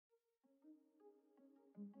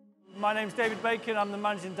My name's David Bacon, I'm the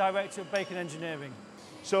Managing Director at Bacon Engineering.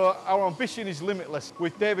 So our ambition is limitless.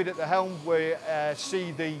 With David at the helm, we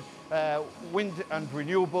see the wind and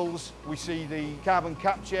renewables, we see the carbon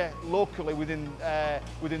capture locally within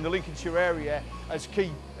the Lincolnshire area as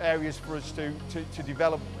key areas for us to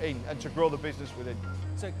develop in and to grow the business within.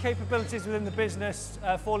 So capabilities within the business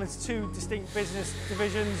fall into two distinct business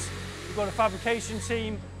divisions. We've got a fabrication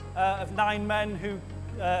team of 9 men who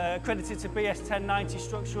are accredited to BS 1090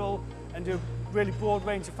 structural and do a really broad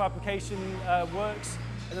range of fabrication works.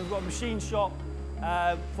 And then we've got a machine shop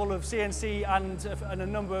full of CNC and a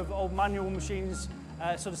number of old manual machines,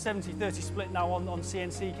 sort of 70-30 split now on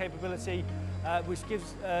CNC capability, which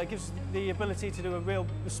gives the ability to do a real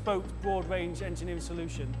bespoke, broad range engineering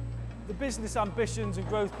solution. The business ambitions and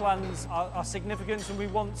growth plans are significant, and we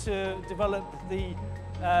want to develop the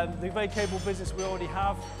very capable business we already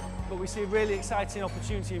have, but we see a really exciting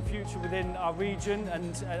opportunity in future within our region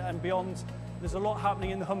and beyond. There's a lot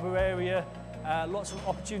happening in the Humber area, lots of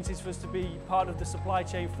opportunities for us to be part of the supply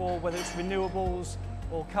chain for, whether it's renewables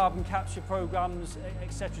or carbon capture programs,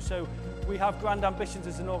 etc. So we have grand ambitions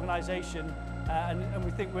as an organisation, and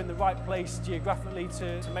we think we're in the right place geographically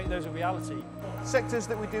to make those a reality. Sectors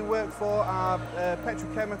that we do work for are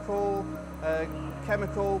petrochemical,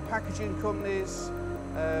 chemical, packaging companies,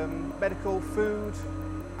 medical, food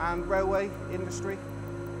and railway industry.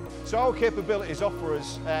 So our capabilities offer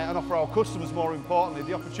us, and offer our customers more importantly,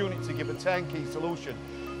 the opportunity to give a turnkey solution.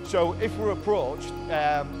 So if we're approached,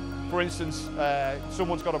 for instance,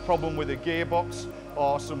 someone's got a problem with a gearbox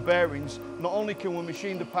or some bearings, not only can we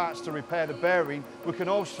machine the parts to repair the bearing, we can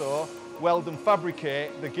also weld and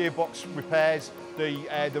fabricate the gearbox repairs,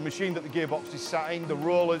 the machine that the gearbox is sat in, the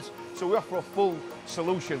rollers. So we offer a full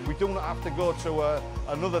solution. We do not have to go to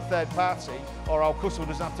another third party, or our customer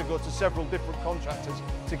doesn't have to go to several different contractors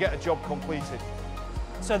to get a job completed.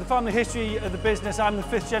 So the family history of the business, I'm the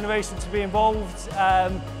 5th generation to be involved.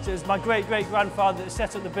 So it was my great-great-grandfather that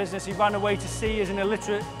set up the business. He ran away to sea as an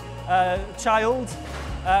illiterate child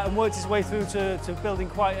and worked his way through to building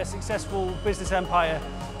quite a successful business empire.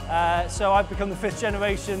 So I've become the 5th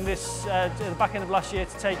generation at the back end of last year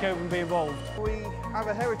to take over and be involved. We have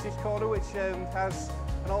a heritage corner which has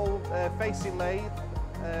an old facing lathe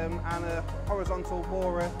and a horizontal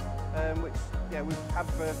borer, which we've had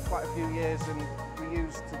for quite a few years, and we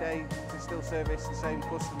use today to still service the same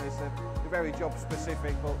customers. They're very job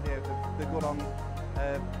specific, but they're good on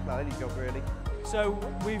well, any job really. So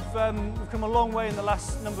we've come a long way in the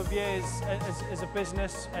last number of years as a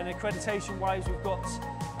business, and accreditation wise we've got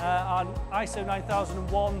our ISO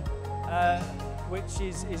 9001, which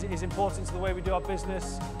is important to the way we do our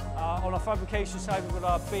business. On our fabrication side we've got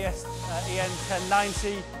our BS EN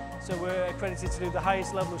 1090, so we're accredited to do the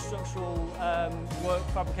highest level of structural work,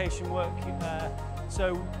 fabrication work.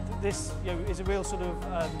 So this is a real sort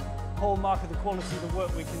of hallmark of the quality of the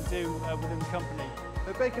work we can do within the company.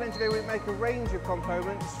 At Bacon Engineering we make a range of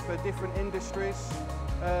components for different industries.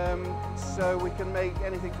 So we can make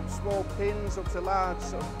anything from small pins up to large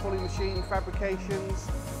sort of pulling machine fabrications,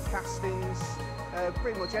 castings,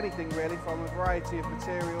 pretty much anything really, from a variety of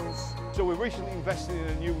materials. So we recently invested in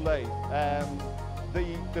a new lathe.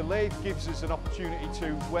 The lathe gives us an opportunity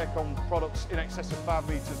to work on products in excess of 5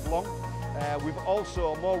 metres long. We've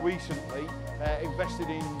also more recently invested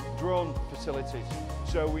in drone facilities.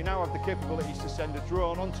 So we now have the capabilities to send a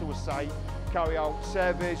drone onto a site, carry out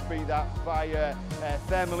surveys, be that via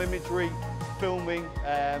thermal imagery, filming.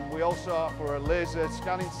 We also offer a laser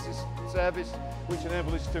scanning service, which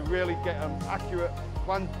enables us to really get an accurate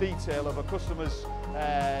planned detail of a customer's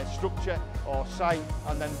structure or site,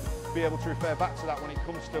 and then be able to refer back to that when it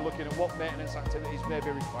comes to looking at what maintenance activities may be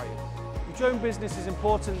required. The drone business is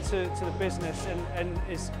important to the business and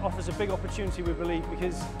offers a big opportunity, we believe,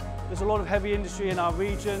 because there's a lot of heavy industry in our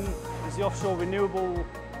region. There's the offshore renewable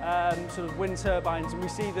sort of wind turbines, and we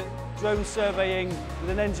see that drone surveying with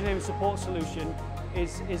an engineering support solution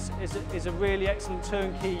is a really excellent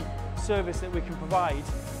turnkey service that we can provide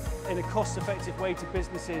in a cost-effective way to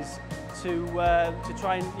businesses to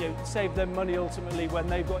try and save them money ultimately when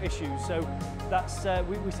they've got issues. So that's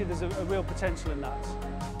we see there's a real potential in that.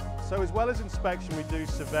 So as well as inspection, we do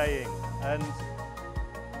surveying, and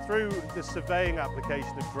through the surveying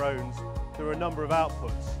application of drones, there are a number of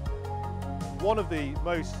outputs. One of the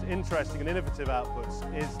most interesting and innovative outputs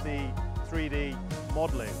is the 3D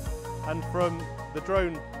modelling, and from the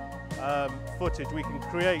drone footage we can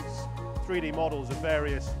create 3D models of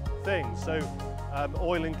various things, so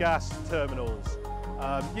oil and gas terminals,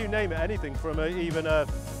 you name it, anything from even a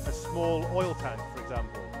small oil tank, for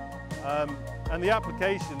example. And the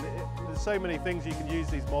application, there's so many things you can use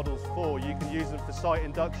these models for. You can use them for site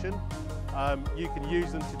induction. You can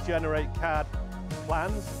use them to generate CAD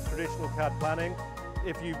plans, traditional CAD planning.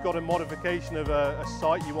 If you've got a modification of a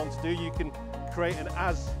site you want to do, you can create an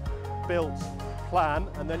as-built plan,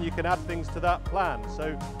 and then you can add things to that plan.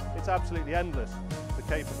 So it's absolutely endless, the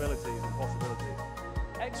capabilities and possibilities.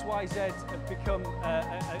 XYZ have become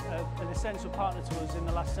an essential partner to us in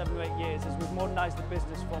the last 7 or 8 years as we've modernised the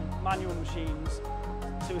business from manual machines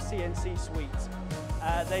to a CNC suite.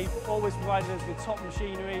 They've always provided us with top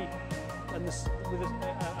machinery and with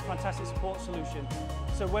a fantastic support solution.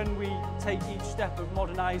 So when we take each step of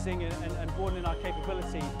modernising and broadening our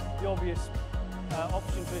capability, the obvious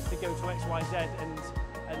option for us to go to XYZ,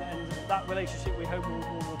 and that relationship we hope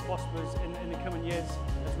will prosper in the coming years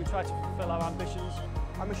as we try to fulfil our ambitions.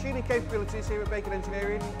 Our machining capabilities here at Bacon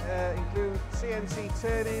Engineering include CNC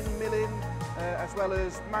turning, milling, as well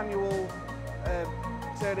as manual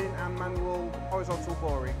turning and manual horizontal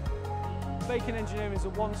boring. Bacon Engineering is a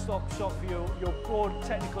one-stop shop for your broad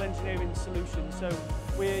technical engineering solutions. So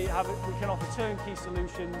we can offer turnkey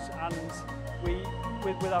solutions, and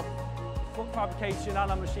with our fabrication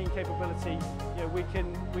and our machine capability, we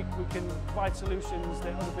can provide solutions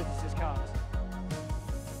that other businesses